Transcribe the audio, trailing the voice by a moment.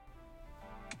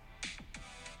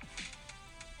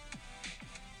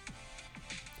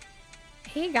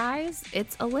Hey guys,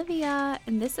 it's Olivia,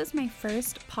 and this is my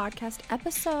first podcast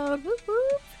episode. Whoop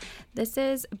whoop. This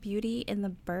is Beauty in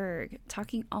the Berg,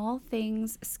 talking all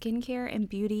things skincare and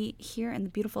beauty here in the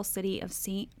beautiful city of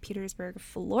St. Petersburg,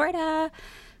 Florida.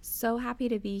 So happy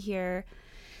to be here.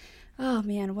 Oh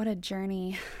man, what a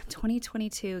journey.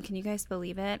 2022, can you guys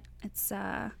believe it? It's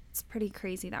pretty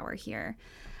crazy that we're here.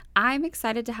 I'm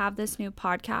excited to have this new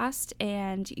podcast,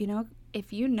 and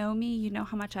if you know me, you know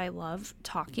how much I love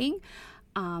talking.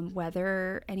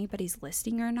 Whether anybody's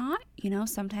listening or not,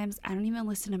 sometimes I don't even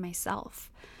listen to myself.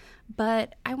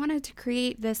 But I wanted to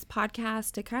create this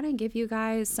podcast to kind of give you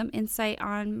guys some insight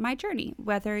on my journey,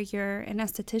 whether you're an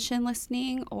esthetician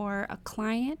listening or a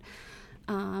client,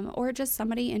 or just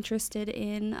somebody interested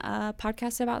in a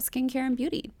podcast about skincare and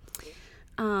beauty.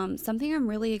 Something I'm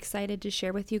really excited to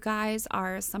share with you guys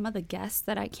are some of the guests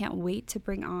that I can't wait to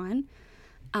bring on.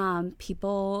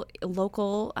 People,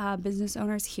 local business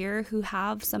owners here who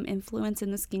have some influence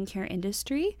in the skincare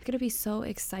industry. It's going to be so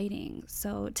exciting.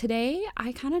 So today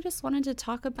I kind of just wanted to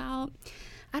talk about,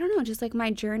 just like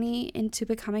my journey into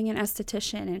becoming an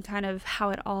esthetician and kind of how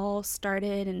it all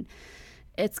started. And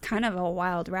it's kind of a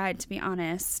wild ride, to be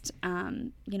honest.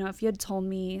 If you had told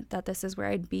me that this is where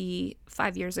I'd be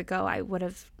 5 years ago, I would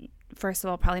have, first of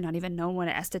all, probably not even known what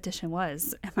an esthetician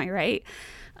was. Am I right?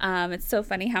 It's so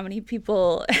funny how many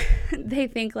people, they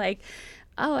think like,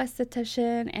 oh,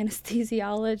 esthetician,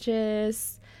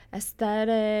 anesthesiologist,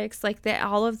 aesthetics, like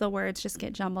all of the words just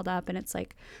get jumbled up. And it's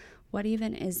like, what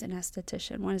even is an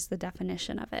esthetician? What is the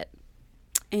definition of it?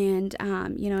 And,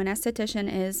 an esthetician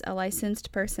is a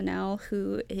licensed personnel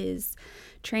who is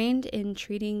trained in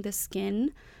treating the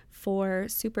skin for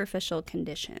superficial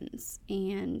conditions.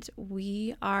 And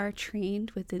we are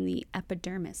trained within the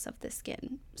epidermis of the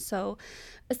skin. So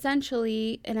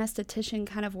essentially, an esthetician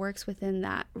kind of works within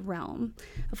that realm.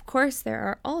 Of course, there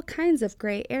are all kinds of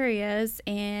gray areas,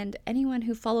 and anyone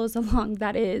who follows along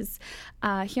that is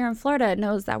here in Florida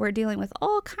knows that we're dealing with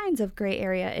all kinds of gray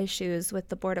area issues with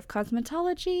the Board of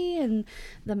Cosmetology and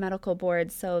the medical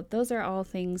board. So those are all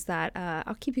things that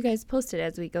I'll keep you guys posted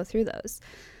as we go through those.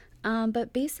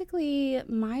 But basically,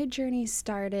 my journey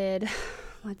started,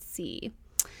 let's see.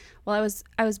 Well,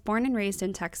 I was born and raised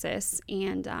in Texas,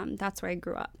 and that's where I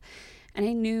grew up. And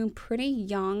I knew pretty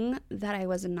young that I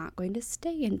was not going to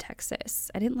stay in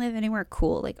Texas. I didn't live anywhere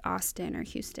cool like Austin or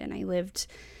Houston. I lived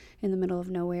in the middle of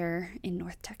nowhere in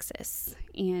North Texas.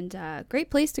 And great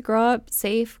place to grow up,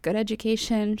 safe, good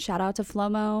education, shout out to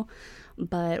Flomo,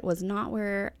 but was not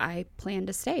where I planned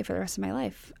to stay for the rest of my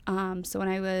life. So when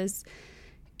I was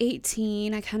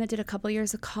 18, I kind of did a couple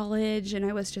years of college, and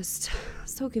I was just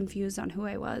so confused on who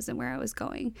I was and where I was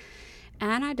going.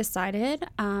 And I decided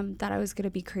that I was going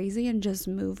to be crazy and just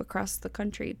move across the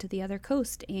country to the other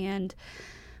coast and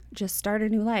just start a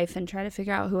new life and try to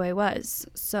figure out who I was.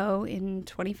 So in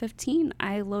 2015,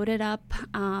 I loaded up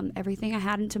everything I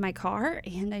had into my car,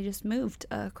 and I just moved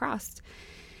across.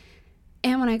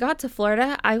 And when I got to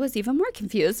Florida, I was even more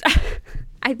confused.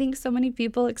 I think so many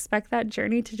people expect that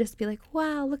journey to just be like,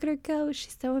 wow, look at her go.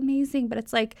 She's so amazing. But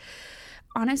it's like,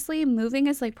 honestly, moving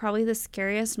is like probably the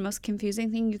scariest, most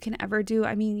confusing thing you can ever do.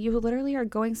 I mean, you literally are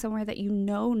going somewhere that you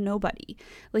know nobody.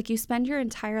 Like, you spend your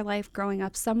entire life growing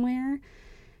up somewhere,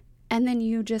 and then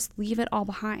you just leave it all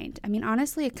behind. I mean,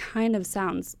 honestly, it kind of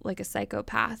sounds like a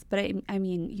psychopath. But I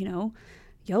mean,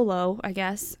 YOLO, I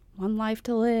guess. One life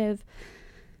to live.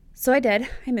 So I did.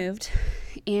 I moved.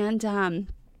 And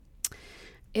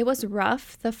it was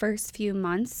rough the first few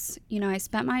months. I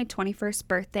spent my 21st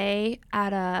birthday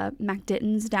at a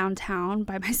McDitton's downtown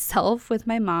by myself with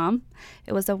my mom.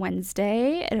 It was a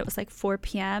Wednesday, and it was like 4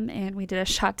 p.m., and we did a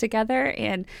shot together.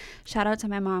 And shout out to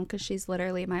my mom, because she's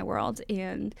literally my world.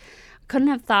 And couldn't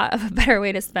have thought of a better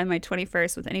way to spend my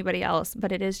 21st with anybody else.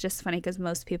 But it is just funny because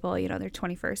most people, their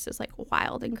 21st is like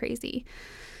wild and crazy.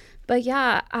 But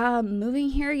yeah,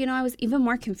 moving here, I was even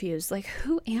more confused. Like,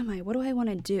 who am I? What do I want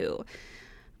to do?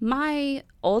 My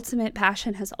ultimate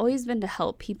passion has always been to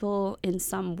help people in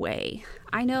some way.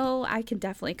 I know I can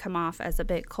definitely come off as a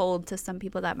bit cold to some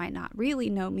people that might not really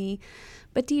know me,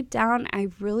 but deep down, I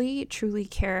really, truly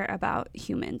care about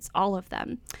humans, all of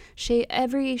them.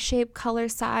 Every shape, color,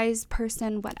 size,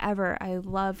 person, whatever. I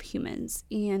love humans,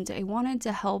 and I wanted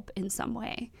to help in some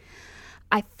way.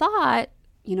 I thought,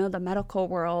 the medical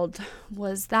world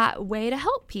was that way to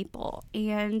help people,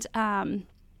 and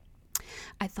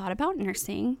I thought about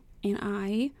nursing, and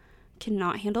I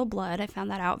cannot handle blood. I found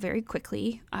that out very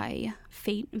quickly. I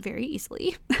faint very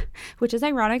easily, which is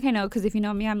ironic, I know, because if you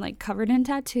know me, I'm like covered in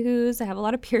tattoos. I have a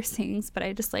lot of piercings, but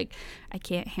I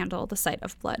can't handle the sight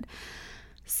of blood.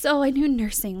 So I knew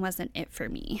nursing wasn't it for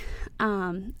me.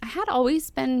 I had always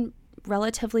been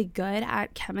relatively good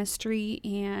at chemistry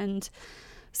and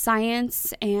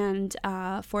science and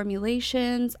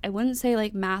formulations. I wouldn't say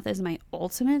like math is my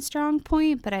ultimate strong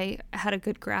point, but I had a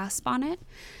good grasp on it.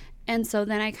 And so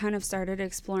then I kind of started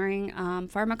exploring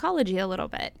pharmacology a little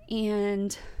bit.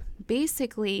 And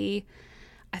basically,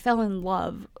 I fell in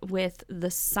love with the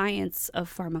science of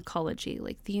pharmacology,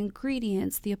 like the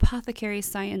ingredients, the apothecary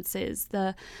sciences,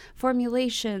 the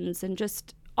formulations, and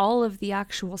just all of the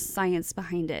actual science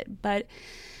behind it. But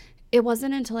it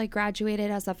wasn't until I graduated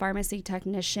as a pharmacy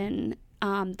technician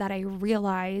that I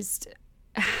realized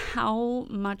how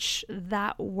much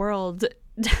that world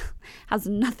has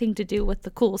nothing to do with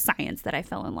the cool science that I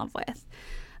fell in love with.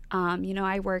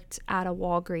 I worked at a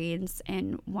Walgreens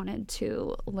and wanted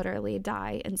to literally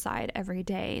die inside every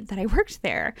day that I worked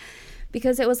there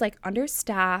because it was like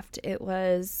understaffed. It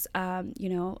was, a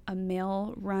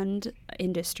male-run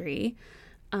industry.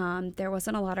 There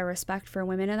wasn't a lot of respect for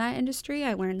women in that industry.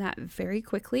 I learned that very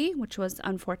quickly, which was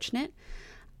unfortunate.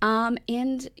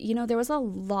 There was a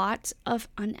lot of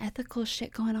unethical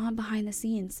shit going on behind the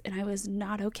scenes, and I was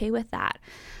not okay with that.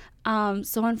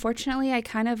 So unfortunately, I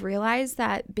kind of realized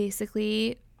that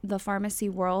basically the pharmacy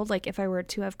world, like if I were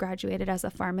to have graduated as a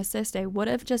pharmacist, I would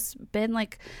have just been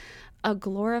like a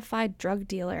glorified drug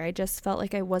dealer. I just felt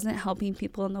like I wasn't helping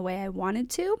people in the way I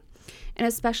wanted to. And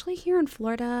especially here in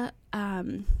Florida,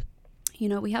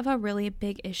 we have a really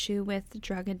big issue with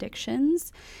drug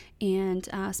addictions and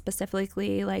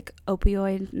specifically like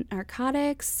opioid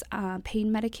narcotics,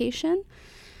 pain medication.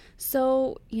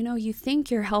 So, you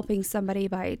think you're helping somebody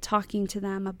by talking to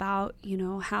them about,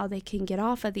 how they can get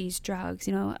off of these drugs.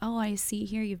 Oh, I see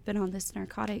here you've been on this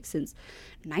narcotic since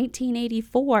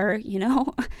 1984,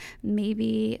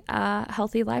 maybe a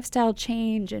healthy lifestyle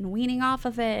change and weaning off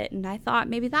of it. And I thought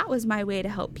maybe that was my way to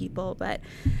help people. But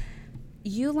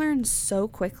you learn so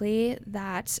quickly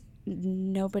that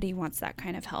nobody wants that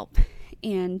kind of help.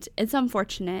 And it's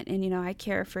unfortunate. And, I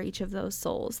care for each of those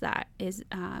souls that is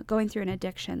going through an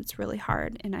addiction. It's really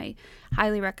hard. And I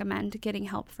highly recommend getting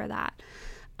help for that.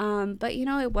 But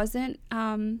it wasn't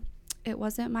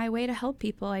my way to help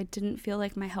people. I didn't feel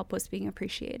like my help was being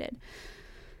appreciated.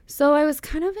 So I was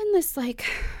kind of in this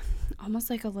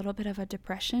almost like a little bit of a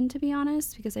depression, to be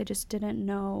honest, because I just didn't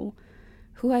know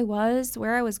who I was,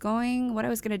 where I was going, what I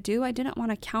was going to do. I didn't want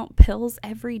to count pills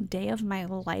every day of my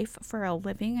life for a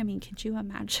living. I mean, could you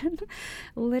imagine?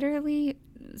 Literally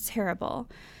terrible.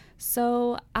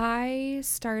 So I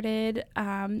started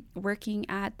working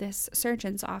at this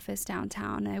surgeon's office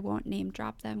downtown. I won't name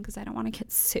drop them because I don't want to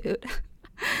get sued.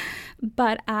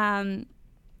 But I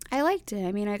liked it.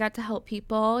 I mean, I got to help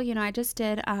people. I just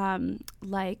did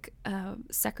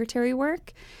secretary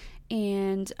work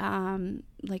and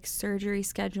like surgery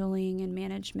scheduling and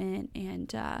management.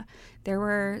 And there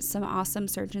were some awesome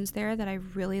surgeons there that I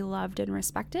really loved and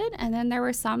respected. And then there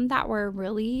were some that were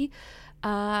really,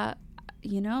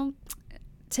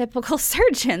 typical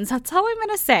surgeons. That's all I'm going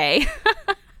to say.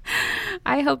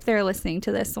 I hope they're listening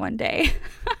to this one day.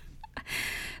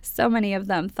 So many of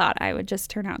them thought I would just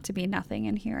turn out to be nothing,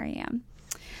 and here I am.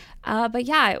 But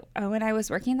yeah, when I was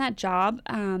working that job,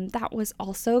 that was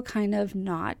also kind of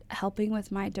not helping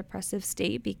with my depressive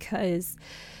state because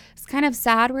it's kind of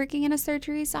sad working in a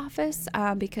surgery's office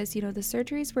because, the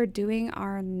surgeries we're doing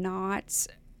are not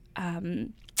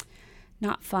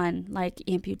fun, like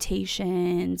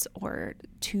amputations or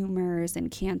tumors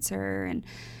and cancer. And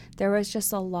there was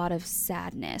just a lot of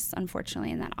sadness,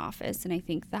 unfortunately, in that office. And I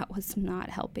think that was not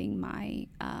helping my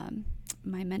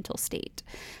mental state.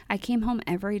 I came home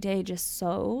every day just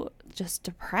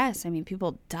depressed. I mean,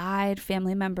 people died,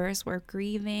 family members were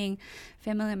grieving,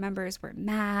 family members were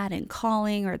mad and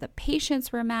calling, or the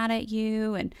patients were mad at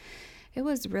you. And it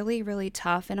was really, really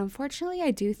tough. And unfortunately,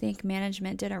 I do think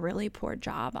management did a really poor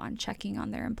job on checking on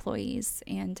their employees.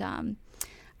 And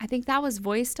I think that was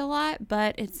voiced a lot,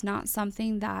 but it's not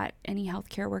something that any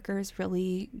healthcare workers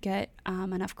really get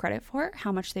enough credit for,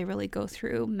 how much they really go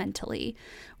through mentally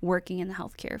working in the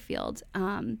healthcare field.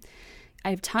 I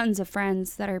have tons of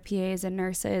friends that are PAs and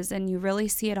nurses, and you really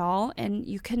see it all. And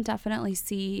you can definitely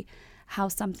see how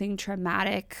something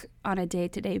traumatic on a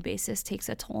day-to-day basis takes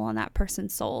a toll on that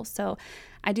person's soul. So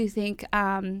I do think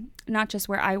not just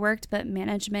where I worked, but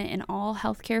management in all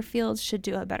healthcare fields should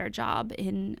do a better job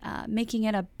in making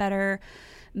it a better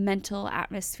mental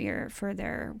atmosphere for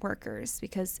their workers,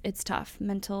 because it's tough.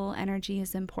 Mental energy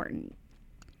is important.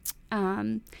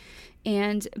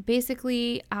 And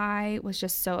basically I was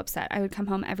just so upset. I would come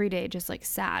home every day just like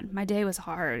sad. My day was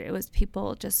hard. It was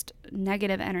people just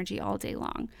negative energy all day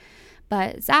long.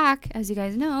 But Zach, as you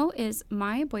guys know, is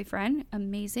my boyfriend.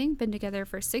 Amazing. Been together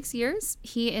for 6 years.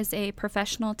 He is a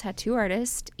professional tattoo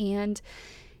artist, and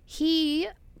he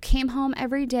came home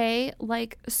every day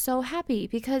like so happy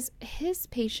because his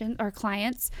patients or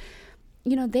clients,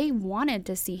 they wanted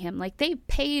to see him. Like, they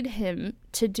paid him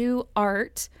to do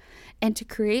art and to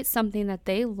create something that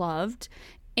they loved.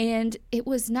 And it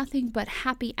was nothing but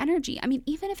happy energy. I mean,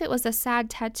 even if it was a sad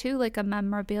tattoo, like a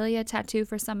memorabilia tattoo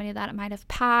for somebody that might have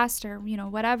passed or,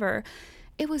 whatever,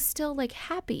 it was still like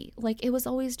happy. Like, it was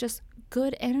always just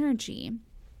good energy.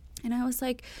 And I was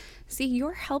like, see,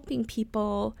 you're helping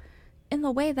people in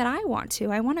the way that I want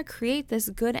to. I want to create this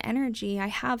good energy. I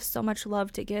have so much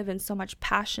love to give and so much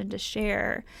passion to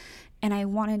share. And I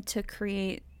wanted to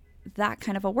create that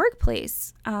kind of a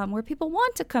workplace where people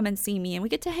want to come and see me and we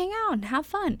get to hang out and have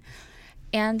fun.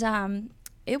 And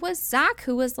it was Zach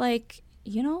who was like,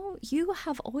 you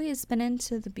have always been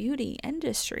into the beauty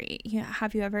industry.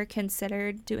 Have you ever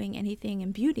considered doing anything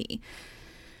in beauty?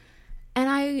 And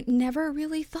I never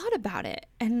really thought about it,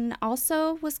 and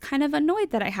also was kind of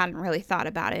annoyed that I hadn't really thought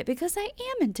about it because I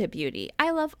am into beauty.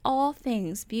 I love all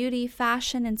things beauty,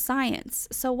 fashion, and science.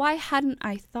 So why hadn't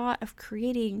I thought of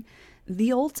creating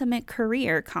the ultimate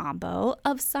career combo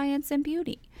of science and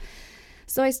beauty?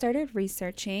 So I started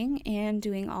researching and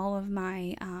doing all of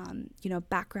my,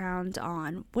 background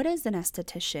on what is an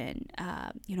esthetician,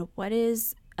 what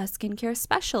is a skincare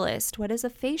specialist, what is a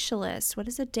facialist, what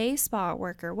is a day spa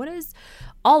worker, what is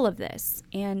all of this.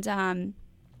 And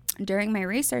during my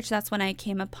research, that's when I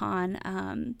came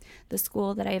upon the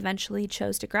school that I eventually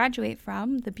chose to graduate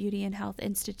from, the Beauty and Health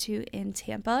Institute in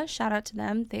Tampa. Shout out to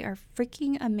them. They are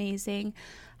freaking amazing.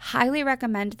 Highly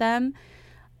recommend them.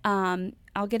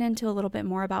 I'll get into a little bit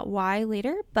more about why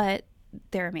later, but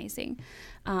they're amazing.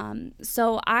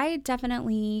 So I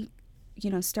definitely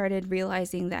started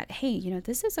realizing that, hey,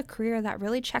 this is a career that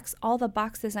really checks all the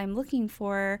boxes I'm looking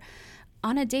for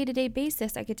on a day-to-day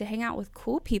basis. I get to hang out with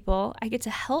cool people. I get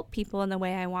to help people in the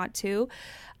way I want to.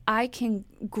 I can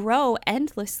grow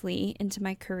endlessly into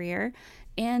my career,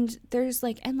 and there's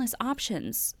like endless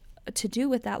options to do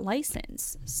with that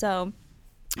license. So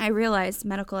I realized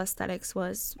medical aesthetics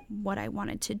was what I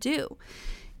wanted to do.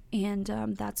 And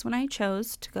that's when I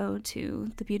chose to go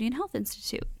to the Beauty and Health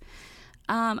Institute.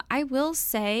 I will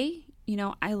say,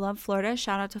 I love Florida,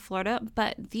 shout out to Florida,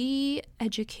 but the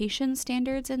education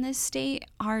standards in this state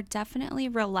are definitely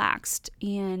relaxed.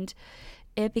 And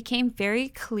it became very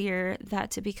clear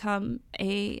that to become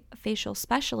a facial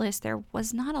specialist, there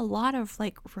was not a lot of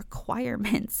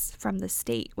requirements from the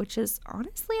state, which is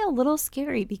honestly a little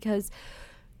scary because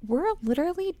we're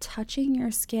literally touching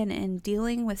your skin and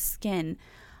dealing with skin.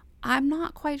 I'm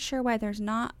not quite sure why there's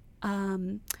not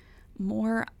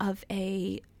more of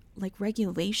a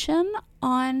regulation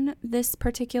on this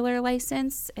particular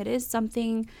license. It is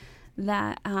something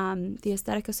that the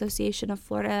Aesthetic Association of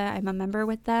Florida, I'm a member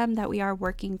with them, that we are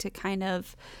working to kind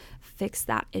of fix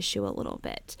that issue a little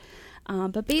bit.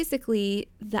 But basically,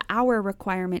 the hour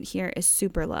requirement here is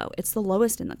super low. It's the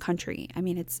lowest in the country. I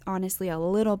mean, it's honestly a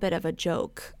little bit of a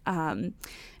joke.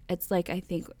 It's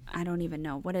I don't even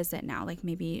know. What is it now?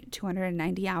 Maybe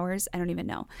 290 hours? I don't even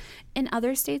know. In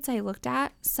other states I looked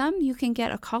at, some you can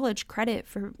get a college credit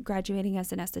for graduating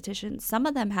as an esthetician. Some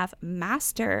of them have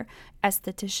master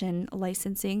esthetician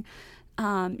licensing.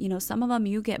 Some of them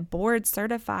you get board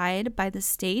certified by the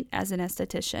state as an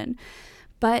esthetician.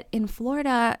 But in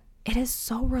Florida, it is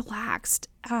so relaxed.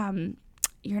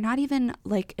 You're not even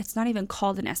it's not even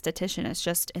called an esthetician. It's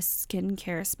just a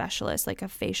skincare specialist, like a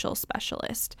facial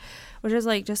specialist, which is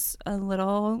just a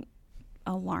little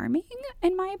alarming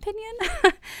in my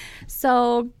opinion.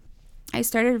 So I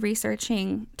started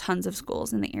researching tons of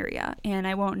schools in the area, and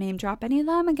I won't name drop any of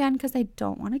them again because I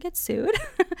don't want to get sued.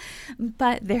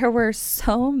 But there were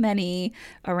so many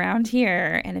around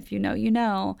here, and if you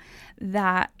know,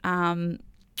 that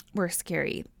were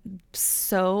scary.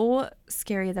 So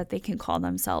scary that they can call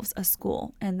themselves a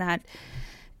school, and that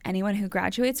anyone who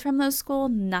graduates from those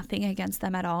schools, nothing against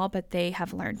them at all, but they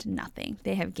have learned nothing.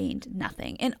 They have gained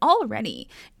nothing. And already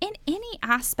in any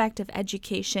aspect of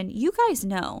education, you guys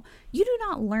know, you do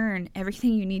not learn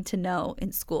everything you need to know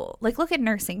in school. Look at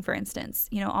nursing, for instance.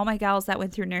 All my gals that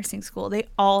went through nursing school, they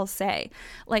all say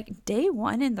day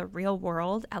one in the real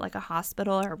world at a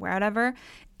hospital or wherever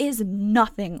is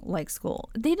nothing like school.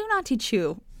 They do not teach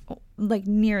you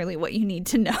nearly what you need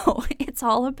to know. It's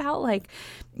all about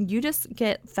you just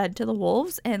get fed to the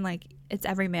wolves, and it's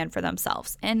every man for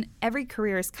themselves. And every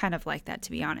career is kind of like that,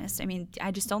 to be honest. I mean,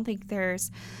 I just don't think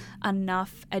there's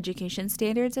enough education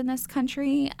standards in this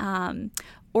country,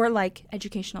 or like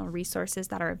educational resources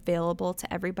that are available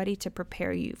to everybody to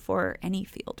prepare you for any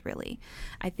field, really.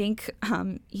 I think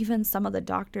even some of the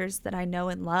doctors that I know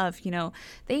and love,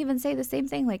 they even say the same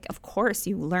thing. Like, of course,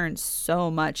 you learn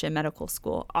so much in medical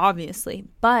school, obviously,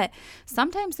 but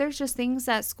sometimes there's just things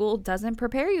that school doesn't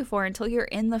prepare you for until you're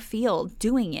in the field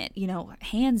doing it,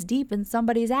 hands deep in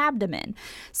somebody's abdomen.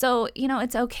 So,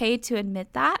 it's okay to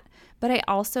admit that, but I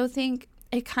also think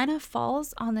it kind of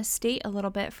falls on the state a little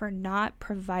bit for not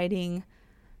providing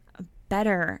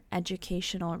better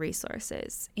educational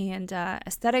resources. And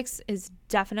aesthetics is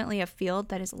definitely a field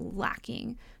that is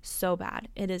lacking so bad.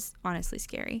 It is honestly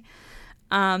scary.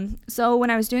 So when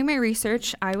I was doing my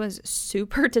research, I was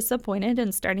super disappointed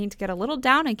and starting to get a little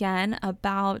down again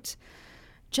about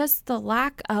just the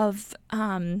lack of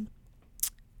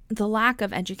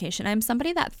education. I'm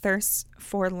somebody that thirsts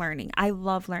for learning. I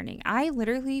love learning. I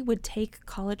literally would take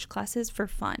college classes for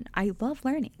fun. I love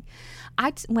learning.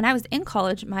 When I was in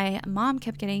college, my mom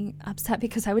kept getting upset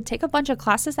because I would take a bunch of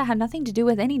classes that had nothing to do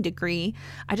with any degree.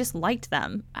 I just liked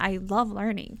them. I love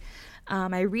learning.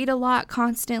 I read a lot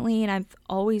constantly, and I'm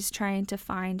always trying to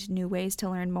find new ways to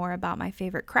learn more about my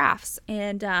favorite crafts.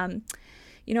 And,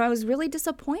 I was really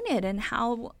disappointed in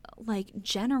how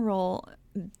general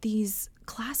these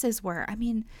classes were. I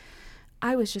mean,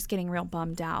 I was just getting real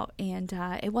bummed out. And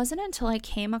it wasn't until I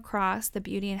came across the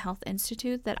Beauty and Health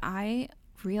Institute that I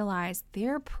realized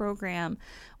their program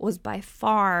was by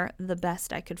far the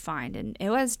best I could find. And it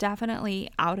was definitely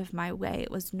out of my way.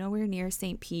 It was nowhere near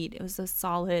St. Pete. It was a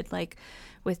solid,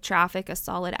 with traffic, a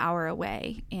solid hour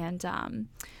away. And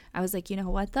I was like, you know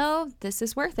what though? This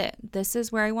is worth it. This is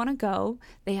where I want to go.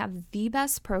 They have the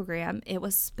best program. It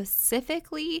was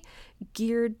specifically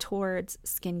geared towards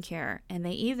skincare. And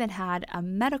they even had a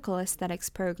medical aesthetics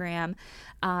program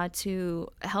to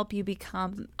help you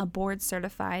become a board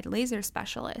certified laser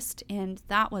specialist. And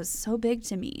that was so big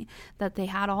to me that they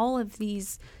had all of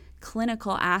these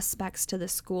clinical aspects to the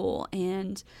school.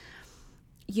 And,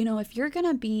 if you're going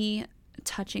to be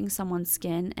touching someone's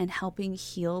skin and helping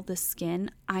heal the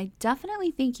skin, I definitely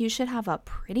think you should have a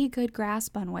pretty good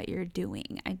grasp on what you're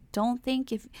doing. I don't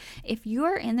think if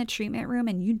you're in the treatment room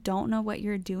and you don't know what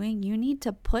you're doing, you need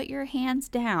to put your hands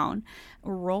down,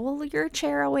 roll your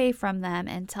chair away from them,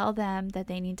 and tell them that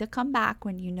they need to come back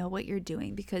when you know what you're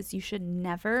doing, because you should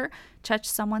never touch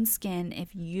someone's skin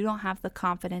if you don't have the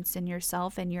confidence in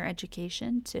yourself and your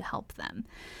education to help them.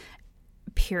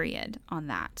 Period on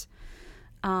that.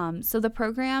 So the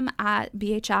program at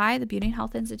BHI, the Beauty and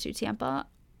Health Institute Tampa,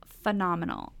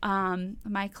 phenomenal.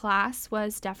 My class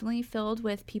was definitely filled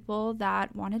with people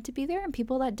that wanted to be there and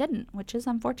people that didn't, which is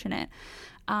unfortunate.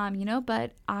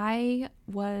 But I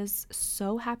was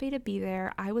so happy to be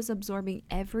there. I was absorbing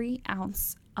every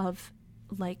ounce of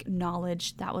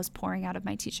knowledge that was pouring out of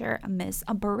my teacher, Miss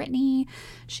Brittany.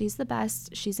 She's the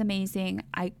best. She's amazing.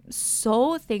 I'm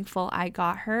so thankful I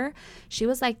got her. She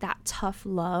was that tough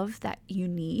love that you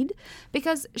need,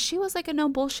 because she was a no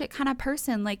bullshit kind of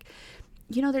person.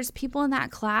 There's people in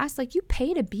that class, you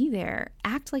pay to be there,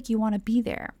 act like you want to be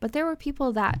there. But there were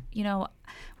people that,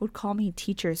 would call me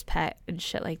teacher's pet and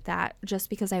shit like that, just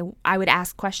because I would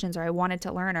ask questions, or I wanted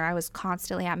to learn, or I was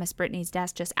constantly at Miss Brittany's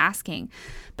desk just asking.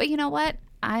 But you know what?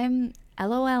 I'm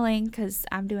LOLing because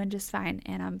I'm doing just fine.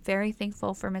 And I'm very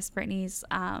thankful for Miss Brittany's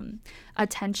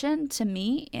attention to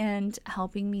me and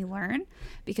helping me learn,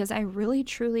 because I really,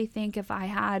 truly think if I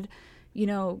had,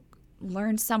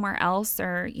 learned somewhere else,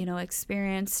 or,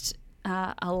 experienced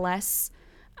a less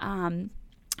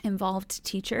involved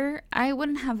teacher, I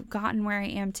wouldn't have gotten where I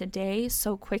am today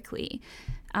so quickly.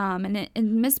 And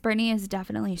Miss Brittany is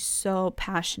definitely so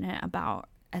passionate about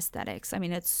aesthetics. I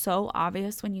mean, it's so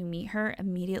obvious when you meet her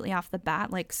immediately off the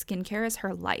bat. Skincare is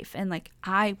her life, and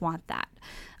I want that.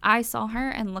 I saw her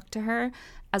and looked to her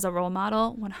as a role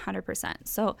model 100%.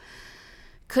 So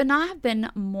could not have been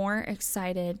more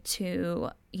excited to,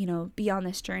 be on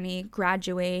this journey,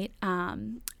 graduate.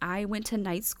 I went to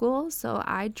night school, so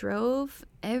I drove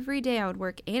every day. I would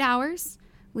work 8 hours,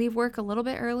 leave work a little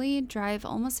bit early, drive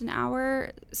almost an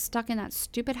hour, stuck in that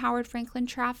stupid Howard Franklin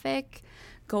traffic,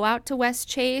 go out to West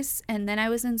Chase, and then I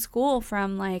was in school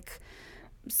from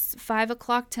 5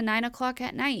 o'clock to 9 o'clock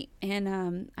at night.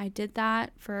 And I did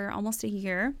that for almost a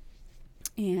year,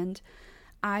 and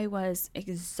I was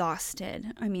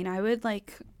exhausted. I mean, I would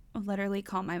literally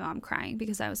call my mom crying,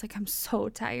 because I was I'm so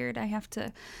tired. I have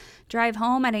to drive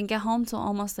home. I didn't get home till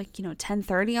almost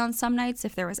 10:30 on some nights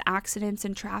if there was accidents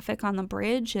and traffic on the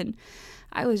bridge. And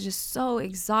I was just so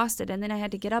exhausted. And then I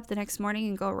had to get up the next morning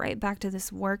and go right back to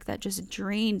this work that just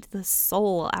drained the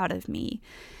soul out of me.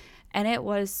 And it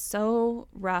was so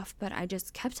rough, but I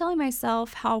just kept telling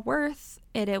myself how worth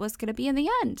it was going to be in the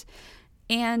end.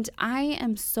 And I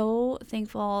am so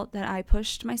thankful that I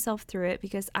pushed myself through it,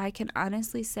 because I can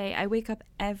honestly say I wake up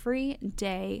every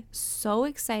day so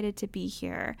excited to be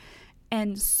here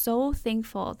and so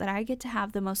thankful that I get to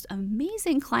have the most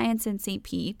amazing clients in St.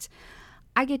 Pete.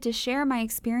 I get to share my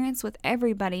experience with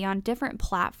everybody on different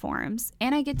platforms,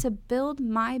 and I get to build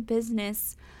my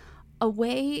business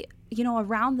away,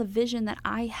 around the vision that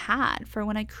I had for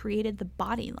when I created the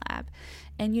Body Lab.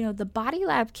 And, the Body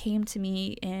Lab came to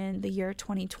me in the year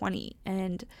 2020,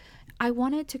 and I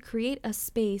wanted to create a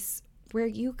space where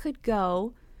you could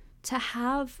go to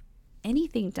have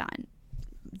anything done.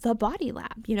 The Body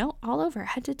Lab, all over,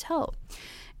 head to toe.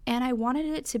 And I wanted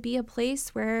it to be a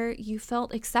place where you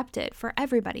felt accepted for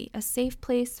everybody, a safe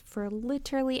place for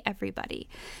literally everybody.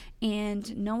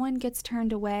 And no one gets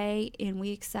turned away, and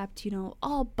we accept,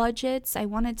 all budgets. I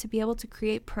wanted to be able to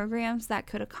create programs that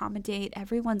could accommodate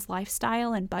everyone's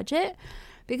lifestyle and budget,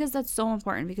 because that's so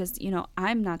important, because,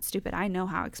 I'm not stupid. I know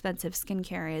how expensive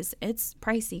skincare is. It's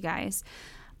pricey, guys.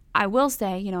 I will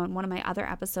say, in one of my other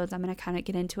episodes, I'm going to kind of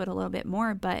get into it a little bit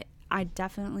more, but I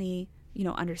definitely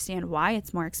understand why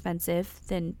it's more expensive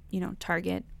than,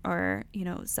 Target or,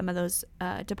 some of those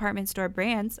department store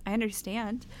brands. I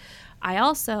understand. I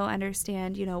also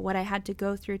understand, what I had to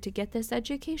go through to get this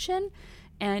education,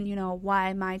 and,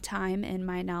 why my time and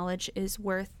my knowledge is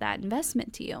worth that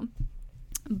investment to you.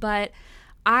 But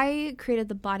I created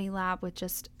the Body Lab with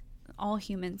just all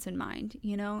humans in mind,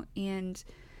 and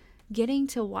getting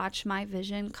to watch my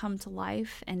vision come to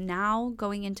life. And now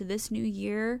going into this new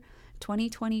year,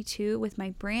 2022, with my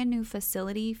brand new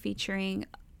facility featuring,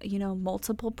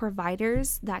 multiple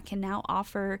providers that can now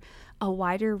offer a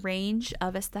wider range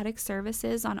of aesthetic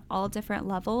services on all different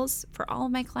levels for all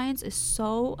of my clients, is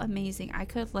so amazing. I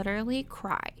could literally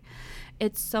cry.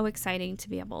 It's so exciting to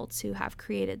be able to have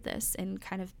created this and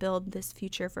kind of build this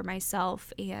future for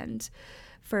myself and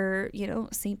for,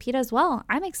 St. Pete as well.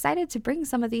 I'm excited to bring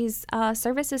some of these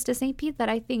services to St. Pete that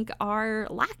I think are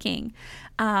lacking.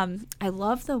 I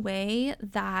love the way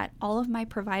that all of my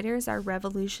providers are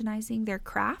revolutionizing their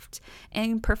craft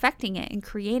and perfecting it and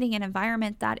creating an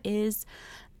environment that is,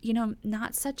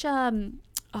 not such a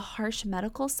harsh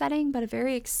medical setting, but a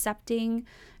very accepting,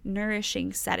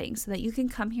 nourishing setting, so that you can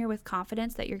come here with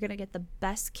confidence that you're going to get the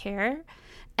best care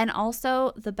and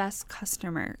also the best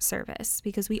customer service,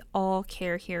 because we all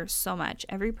care here so much.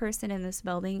 Every person in this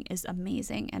building is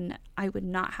amazing, and I would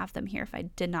not have them here if I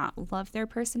did not love their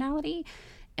personality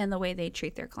and the way they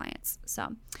treat their clients.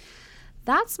 So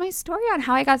that's my story on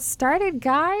how I got started,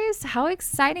 guys. How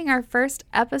exciting, our first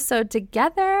episode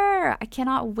together. I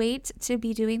cannot wait to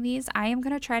be doing these. I am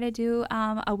going to try to do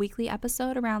a weekly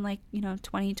episode around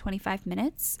 20, 25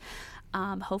 minutes.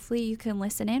 Hopefully you can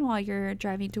listen in while you're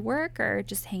driving to work or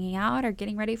just hanging out or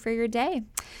getting ready for your day.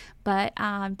 But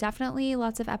definitely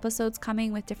lots of episodes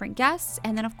coming with different guests,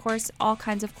 and then of course all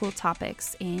kinds of cool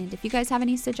topics. And if you guys have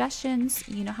any suggestions,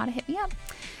 you know how to hit me up.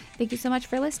 Thank you so much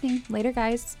for listening. Later,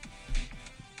 guys.